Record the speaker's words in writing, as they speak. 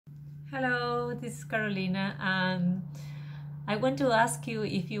Hello, this is Carolina, and I want to ask you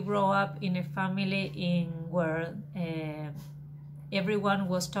if you grow up in a family in where everyone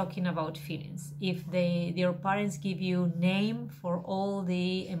was talking about feelings. If your parents give you name for all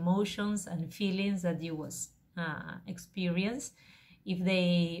the emotions and feelings that you was experience, if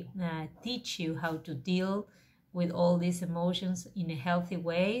they teach you how to deal with all these emotions in a healthy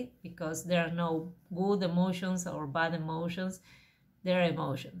way, because there are no good emotions or bad emotions, there are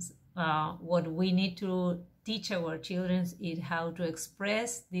emotions. What we need to teach our children is how to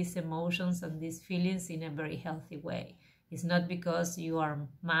express these emotions and these feelings in a very healthy way. It's not because you are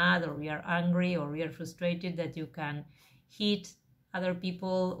mad or you are angry or you are frustrated that you can hit other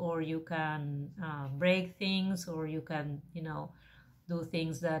people, or you can break things, or you can, do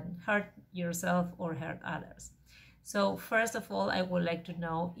things that hurt yourself or hurt others. So first of all, I would like to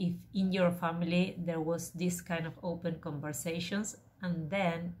know if in your family there was this kind of open conversations, and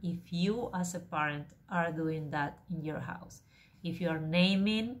then if you as a parent are doing that in your house. If you are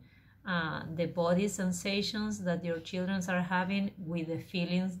naming the body sensations that your children are having with the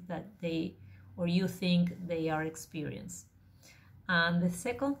feelings that they or you think they are experiencing. And the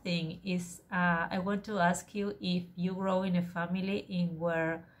second thing is, I want to ask you if you grow in a family in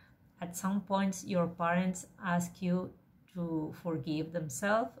where at some points your parents ask you to forgive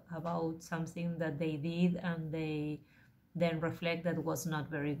themselves about something that they did and they then reflect that was not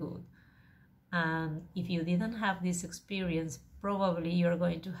very good. And if you didn't have this experience, probably you're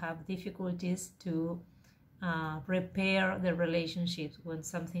going to have difficulties to repair the relationships. When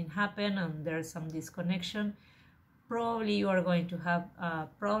something happened and there's some disconnection, probably you are going to have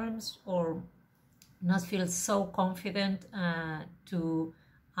problems or not feel so confident to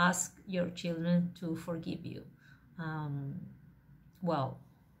ask your children to forgive you. Well,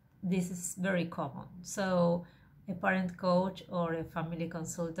 this is very common. So a parent coach or a family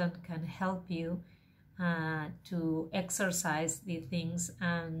consultant can help you to exercise the things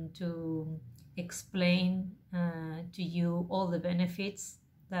and to explain to you all the benefits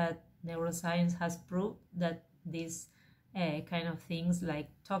that neuroscience has proved that these kind of things like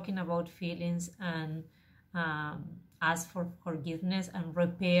talking about feelings and ask for forgiveness and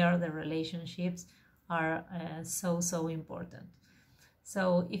repair the relationships are so important.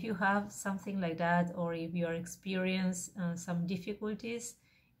 So if you have something like that, or if you are experience some difficulties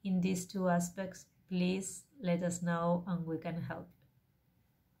in these two aspects, please let us know and we can help.